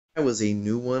That was a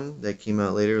new one that came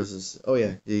out later. Oh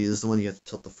yeah, this is the one you have to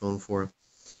tilt the phone for.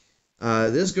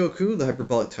 This Goku, the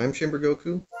Hyperbolic Time Chamber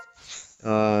Goku.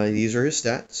 These are his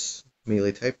stats.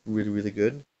 Melee type, really, really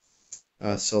good.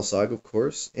 Cell Saga, of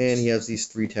course. And he has these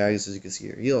three tags, as you can see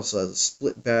here. He also has a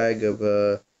split bag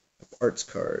of arts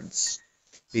cards.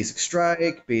 Basic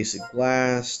Strike, Basic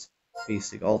Blast,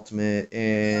 Basic Ultimate,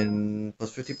 and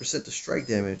plus 50% to strike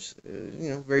damage.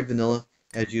 Very vanilla,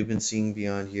 as you've been seeing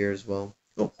beyond here as well.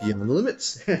 Oh, beyond the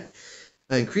limits.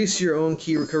 Increase your own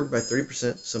key recovery by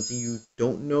 30%, something you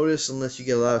don't notice unless you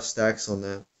get a lot of stacks on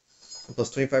that. And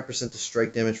plus 25% to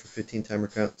strike damage for 15 timer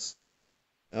counts.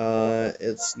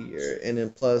 Let's see here. And then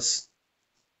plus,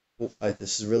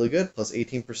 this is really good, plus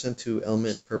 18% to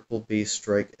element purple base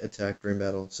strike attack during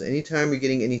battle. So anytime you're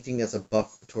getting anything that's a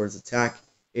buff towards attack,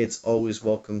 it's always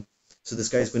welcome. So this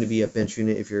guy's going to be a bench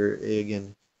unit if you're,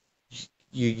 again,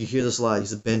 you hear this a lot,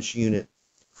 he's a bench unit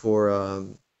for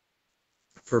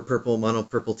purple, mono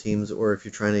purple teams, or if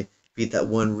you're trying to beat that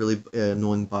one really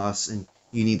annoying boss and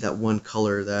you need that one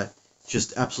color that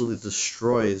just absolutely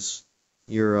destroys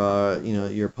your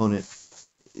opponent.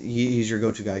 He's your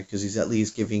go-to guy because he's at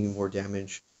least giving you more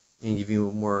damage and giving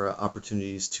you more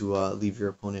opportunities to leave your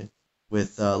opponent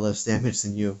with less damage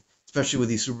than you. Especially with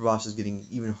these super bosses getting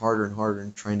even harder and harder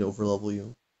and trying to overlevel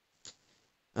you.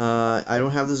 I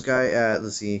don't have this guy at,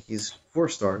 let's see, he's 4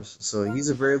 stars, so he's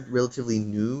a very relatively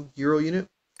new hero unit.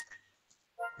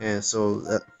 And so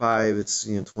at 5 it's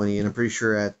 20, and I'm pretty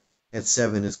sure at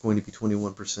 7 it's going to be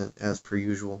 21% as per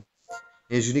usual.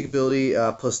 His unique ability,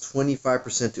 plus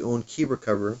 25% to own key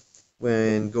recover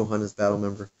when Gohan is battle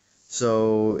member.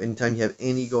 So anytime you have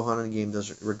any Gohan in the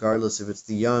game, regardless if it's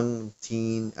the young,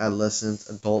 teen, adolescent,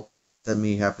 adult that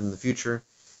may happen in the future,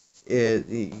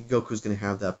 Goku's going to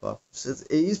have that buff. So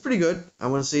he's pretty good. I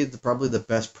want to say probably the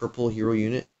best purple hero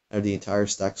unit out of the entire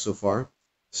stack so far.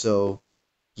 So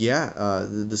yeah,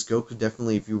 this Goku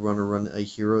definitely, if you want to run a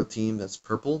hero team that's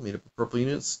purple, made up of purple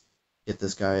units, get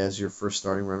this guy as your first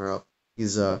starting runner-up.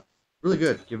 He's really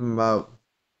good. Give him about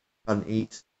an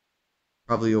 8.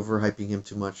 Probably overhyping him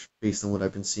too much based on what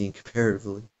I've been seeing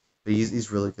comparatively, but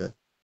he's really good.